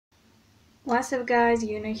What's up guys,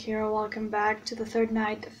 Yuna here, welcome back to the third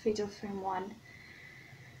night of Fatal Frame 1.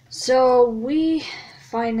 So we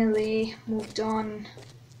finally moved on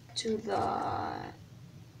to the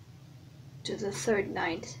third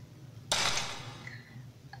night.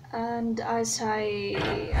 And as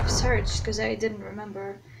I've searched, because I didn't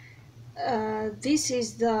remember, this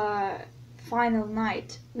is the final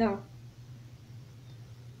night. No,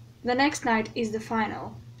 the next night is the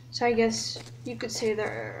final. So I guess you could say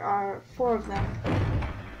there are 4 of them,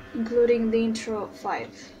 including the intro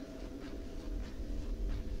 5.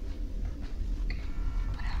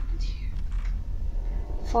 What happened here?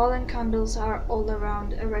 Fallen candles are all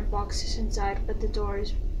around, a red box is inside, but the door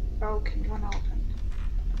is broken, won't open.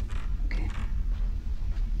 Okay.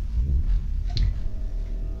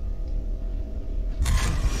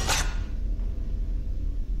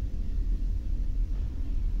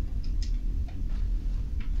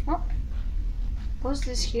 Oh, was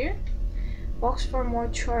this here? Box for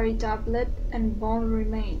mortuary tablet and bone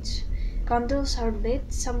remains. Candles are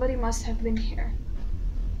lit, somebody must have been here.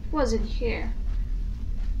 Wasn't here.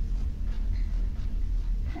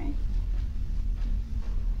 Okay.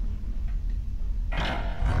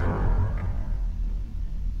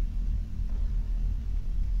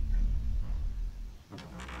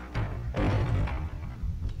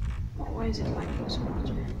 Oh, why is it lighting so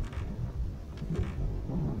much?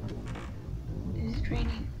 Is it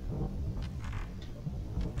raining?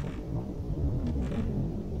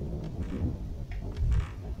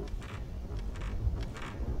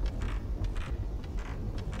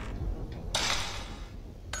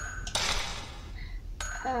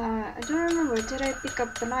 I don't remember, did I pick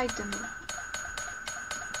up an item?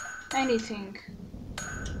 Anything?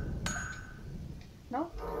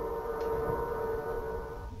 No?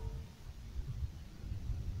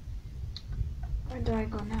 Where do I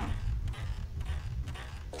go now?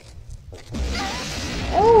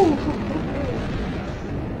 Oh!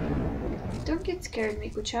 Don't get scared,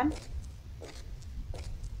 Miku-chan.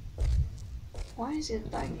 Why is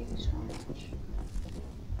it lagging so much?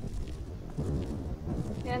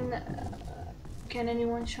 Can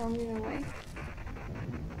anyone show me the way?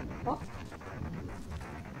 Oh.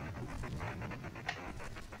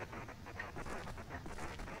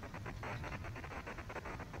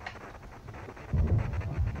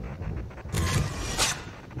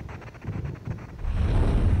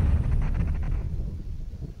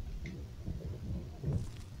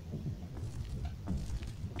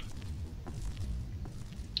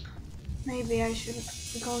 Maybe I should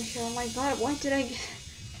go here. Oh my god, why did I get...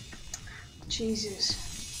 Jesus.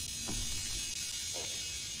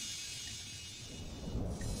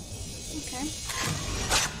 Okay.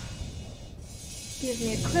 Give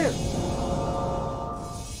me a clue.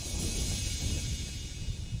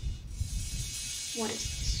 What is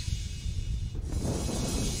this?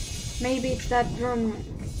 Maybe it's that room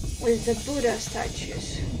with the Buddha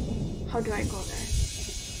statues. How do I go there?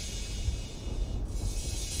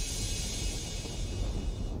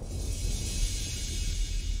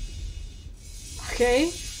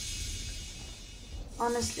 Okay.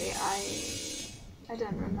 Honestly, I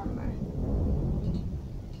don't remember.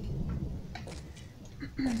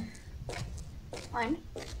 Fine.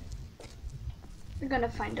 We're gonna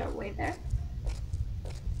find our way there.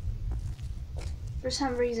 For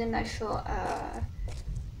some reason I feel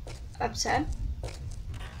upset.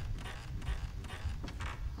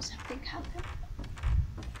 Something happened.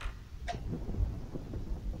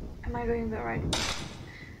 Am I going the right way?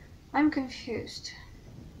 I'm confused.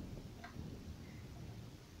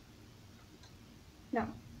 No.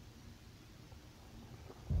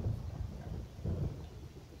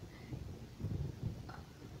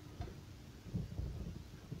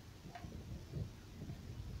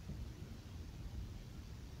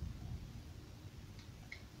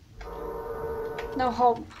 No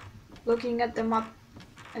hope. Looking at the map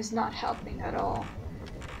is not helping at all.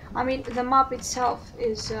 I mean, the map itself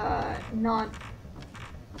is not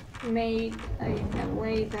made in a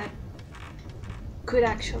way that could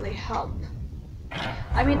actually help.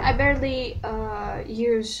 I mean, I barely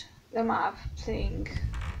use the map playing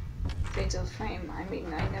Fatal Frame. I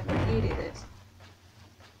mean, I never needed it.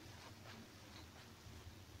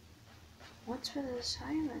 What's with the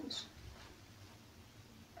silence?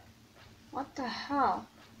 What the hell?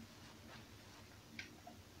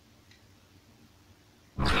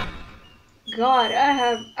 God,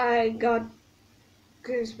 I got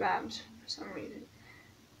goosebumps for some reason.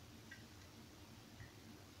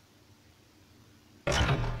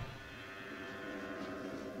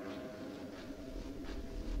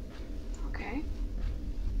 Okay.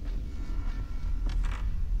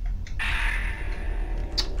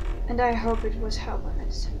 And I hope it was herbal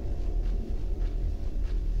medicine.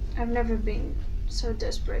 I've never been so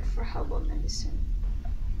desperate for herbal medicine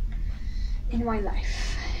in my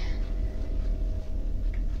life.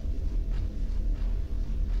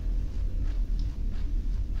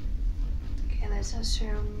 Okay, let's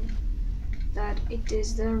assume that it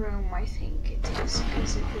is the room I think it is,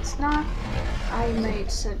 because if it's not, I made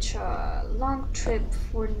such a long trip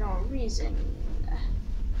for no reason.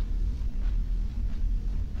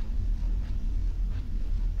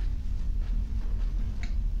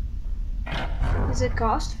 Is a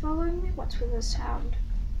ghost following me? What's with the sound?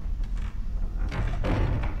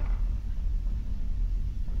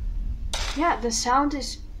 Yeah, the sound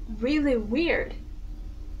is really weird.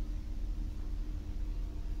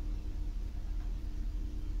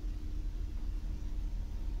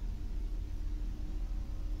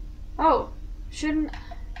 Oh, shouldn't...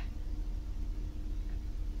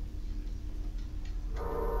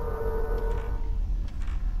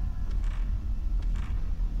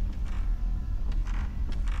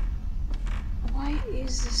 Why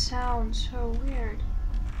is the sound so weird?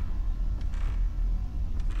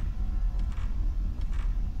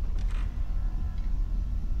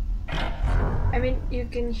 I mean, you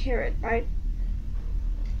can hear it, right?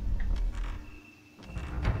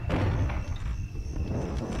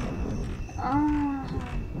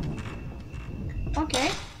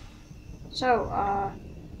 Okay. So,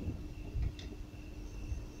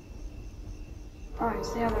 oh,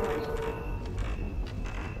 it's the other way.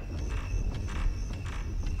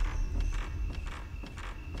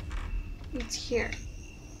 It's here.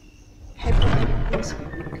 Hypnotic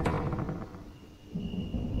whispering.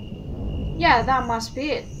 Yeah, that must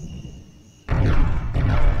be it.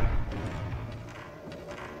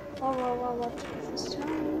 Whoa, what is this sound?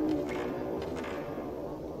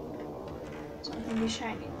 Something is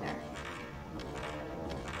shining there.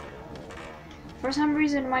 For some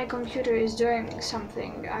reason my computer is doing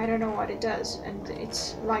something, I don't know what it does, and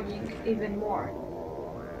it's lagging even more.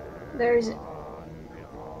 There is...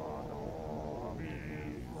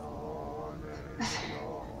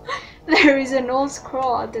 There is an old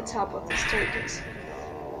scroll at the top of the staircase.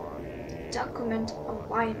 Document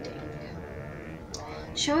unbinding.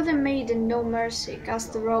 Show the maiden no mercy,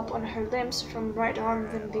 cast the rope on her limbs from right arm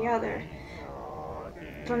then the other,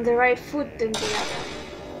 from the right foot then the other.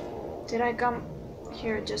 Did I come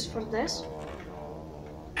here just for this?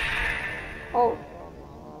 Oh.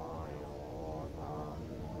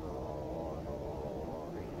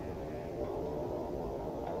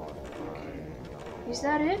 Is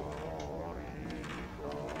that it?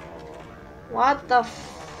 What the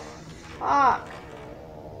fuck?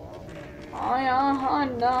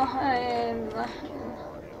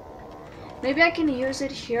 Maybe I can use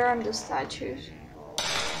it here on the statues.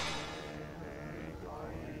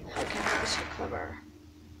 How can I be so clever?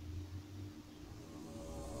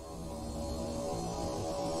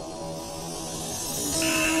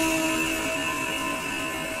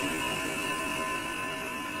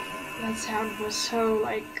 That sound was so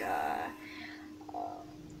like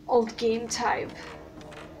old game type.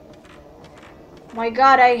 My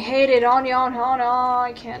god, I hate it. Oh no,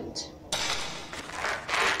 I can't.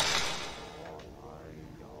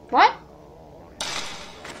 What?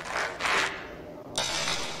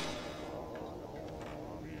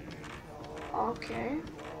 Okay.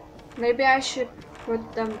 Maybe I should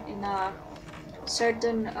put them in a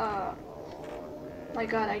certain, my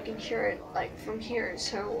god, I can hear it like from here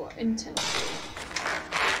so intensely.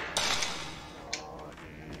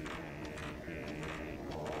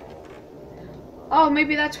 Oh,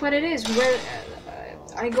 maybe that's what it is, where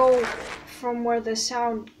I go from where the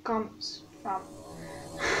sound comes from.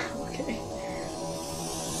 Okay.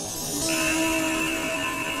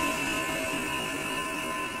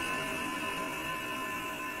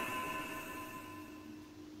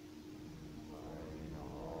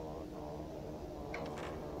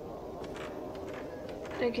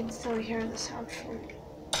 But I can still hear the sound from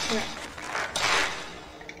here.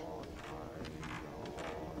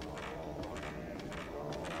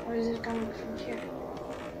 Or is it coming from here?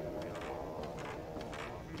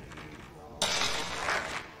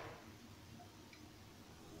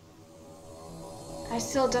 I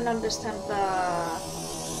still don't understand the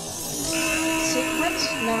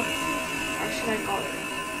sequence? No. Or should I call it?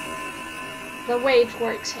 The way it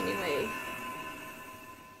works anyway.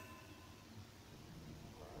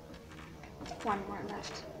 One more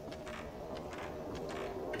left.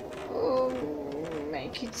 Oh,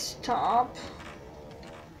 make it stop.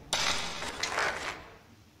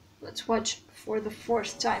 Let's watch for the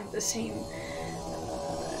fourth time the same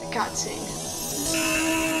cutscene.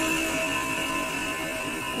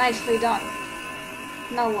 Nicely done.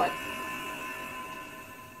 Now what?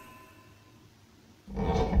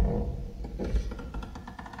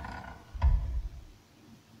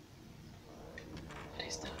 What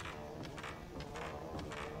is that?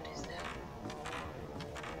 What is that?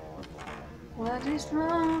 What is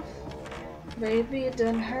love? Baby,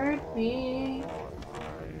 don't hurt me.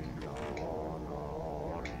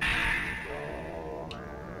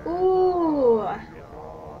 Ooh.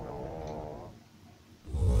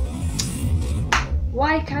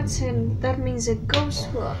 Why cutscene? That means a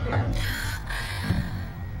ghost will appear.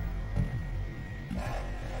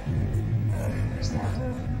 Is that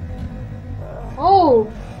a...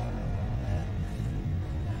 Oh!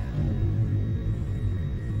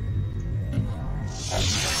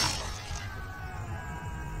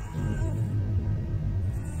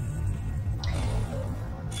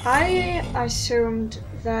 I assumed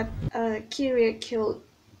that Kyria killed...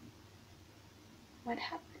 What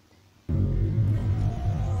happened?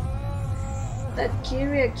 That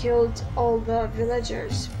Kyria killed all the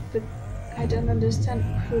villagers, but I don't understand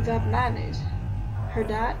who that man is. Her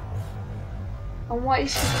dad? And why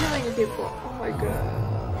is he killing people? Oh my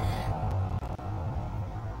god.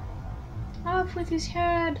 Off with his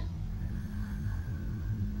head!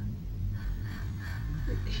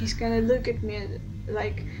 He's gonna look at me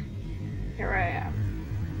like, here I am.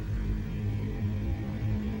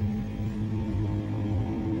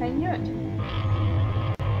 I knew it.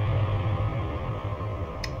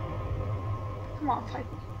 Come on, fight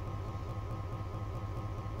me.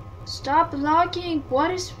 Stop logging! What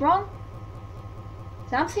is wrong?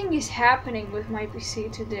 Something is happening with my PC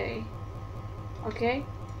today. Okay?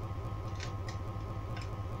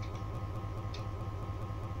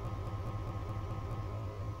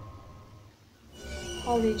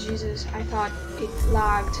 Holy Jesus, I thought it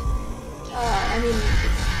lagged. I mean,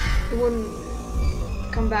 it wouldn't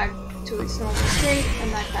come back to its normal state,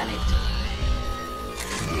 and I panicked.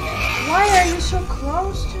 Why are you so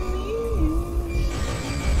close to me?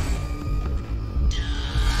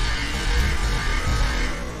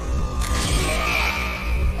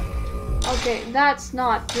 Okay, that's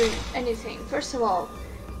not doing anything. First of all,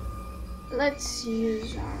 let's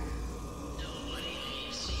use our...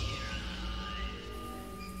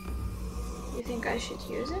 You think I should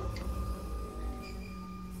use it?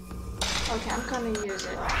 Okay, I'm gonna use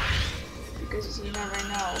it. Because you never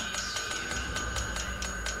know.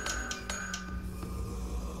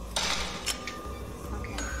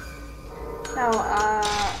 Okay. Now,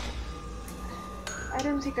 I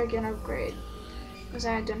don't think I can upgrade. Because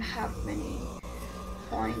I don't have many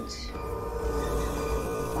points.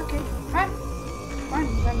 Okay, run! Run,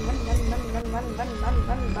 run, run, run, run, run, run, run,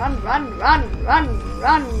 run, run, run, run,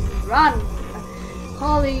 run, run!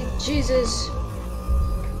 Holy Jesus!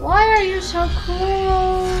 Why are you so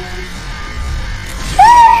close?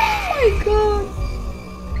 Oh my god!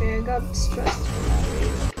 Okay, I got stressed for that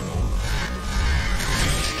reason.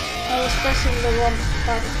 I was pressing the wrong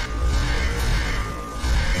button.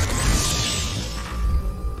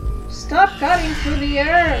 Stop cutting through the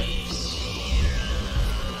air!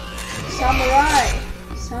 Samurai!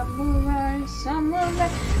 Samurai, samurai.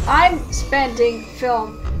 I'm spending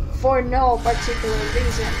film for no particular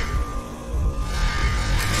reason.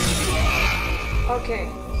 Okay.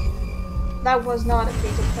 That was not a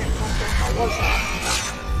piece of play control, how was that?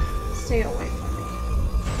 Stay away from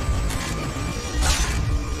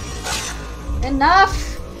me. Enough!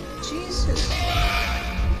 Jesus.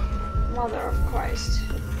 Mother of Christ.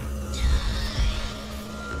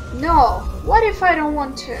 No! What if I don't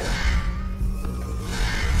want to?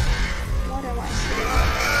 What am I saying?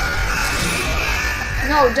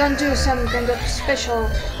 No, don't do some kind of special...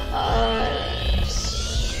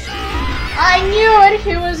 I knew it!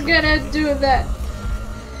 He was gonna do that!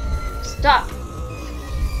 Stop!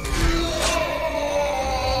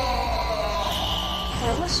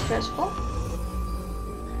 That was stressful.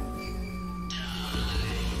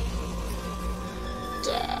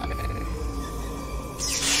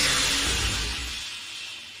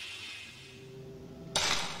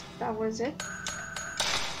 That was it.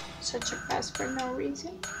 Such a pass for no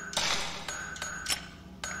reason.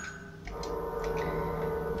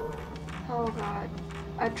 Oh god,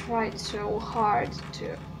 I tried so hard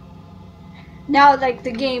to... Now like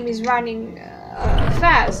the game is running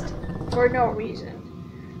fast for no reason.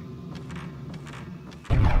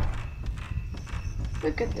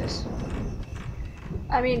 Look at this.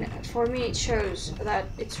 I mean, for me it shows that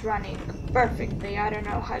it's running perfectly. I don't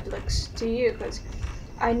know how it looks to you, because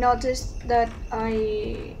I noticed that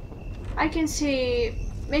I can see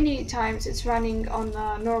many times it's running on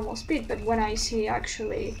normal speed, but when I see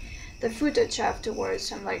actually the footage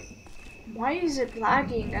afterwards. I'm like, why is it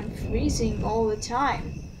lagging and freezing all the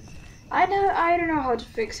time? I don't know how to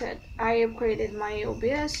fix it. I upgraded my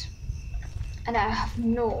OBS and I have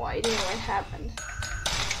no idea what happened.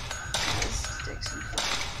 Let's take some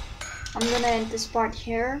fun. I'm gonna end this part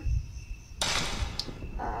here.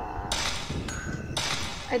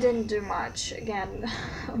 I didn't do much again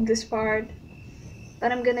on this part,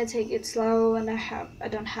 but I'm gonna take it slow, and I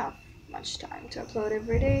don't have much time to upload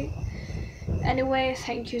every day. Anyway,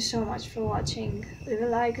 thank you so much for watching. Leave a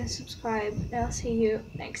like and subscribe, and I'll see you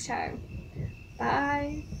next time.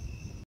 Bye!